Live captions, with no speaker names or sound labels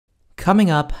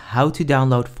Coming up, how to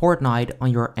download Fortnite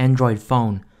on your Android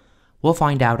phone. We'll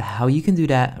find out how you can do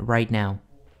that right now.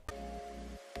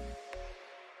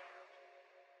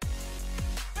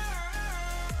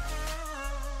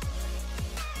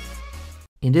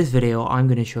 In this video, I'm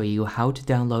going to show you how to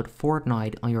download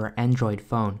Fortnite on your Android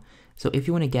phone. So if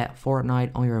you want to get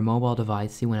Fortnite on your mobile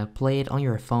device, you want to play it on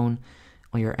your phone,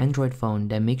 on your Android phone,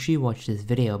 then make sure you watch this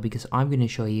video because I'm going to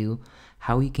show you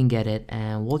how you can get it,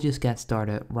 and we'll just get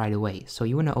started right away. So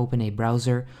you want to open a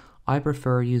browser. I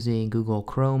prefer using Google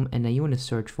Chrome, and then you want to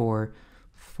search for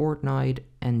Fortnite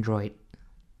Android.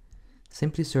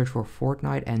 Simply search for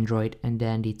Fortnite Android, and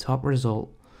then the top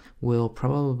result will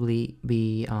probably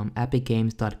be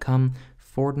epicgames.com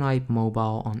Fortnite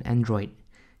mobile on Android.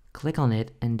 Click on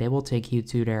it and they will take you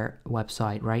to their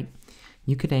website, right?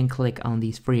 You can then click on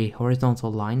these three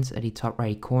horizontal lines at the top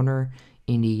right corner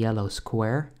in the yellow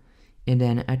square, and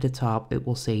then at the top it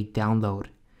will say download.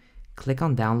 Click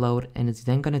on download and it's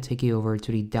then going to take you over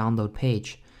to the download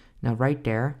page. Now right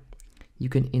there you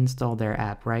can install their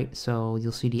app, right? So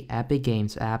you'll see the Epic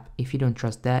Games app. If you don't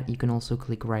trust that, you can also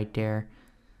click right there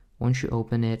once you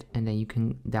open it, and then you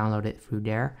can download it through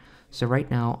there. So right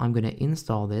now I'm going to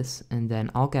install this and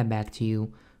then I'll get back to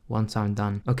you once I'm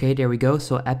done. Okay, there we go.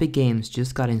 So Epic Games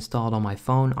just got installed on my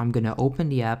phone. I'm going to open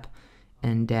the app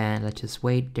and then let's just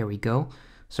wait. There we go.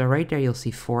 So right there you'll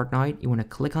see Fortnite. You want to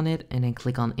click on it and then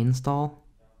click on install.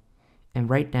 And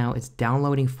right now it's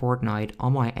downloading Fortnite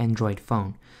on my Android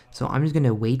phone. So I'm just going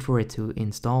to wait for it to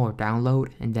install or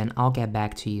download and then I'll get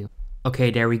back to you.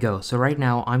 Okay, there we go. So right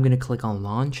now I'm going to click on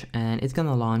launch and it's going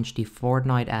to launch the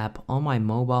Fortnite app on my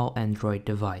mobile Android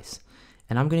device.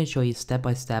 And I'm going to show you step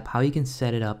by step how you can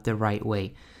set it up the right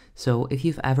way. So if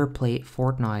you've ever played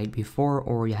Fortnite before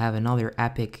or you have another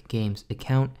Epic Games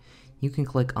account, you can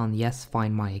click on yes,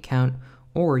 find my account,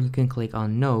 or you can click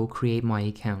on no, create my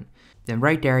account. Then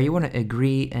right there you want to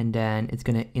agree and then it's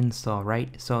going to install,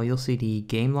 right? So you'll see the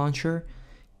game launcher.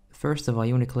 First of all,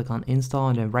 you want to click on install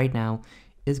and then right now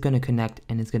is going to connect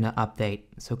and it's going to update.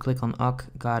 So click on OK,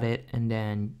 got it, and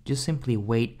then just simply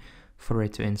wait for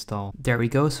it to install. There we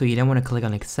go. So you then want to click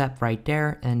on accept right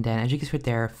there, and then as you can see right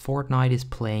there, Fortnite is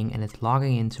playing and it's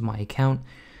logging into my account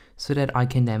so that I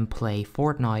can then play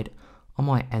Fortnite on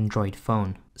my Android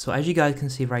phone. So as you guys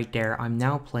can see right there, I'm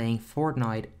now playing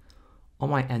Fortnite on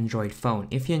my Android phone.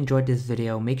 If you enjoyed this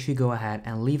video, make sure you go ahead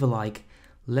and leave a like.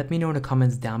 Let me know in the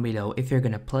comments down below if you're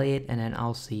gonna play it, and then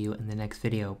I'll see you in the next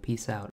video. Peace out.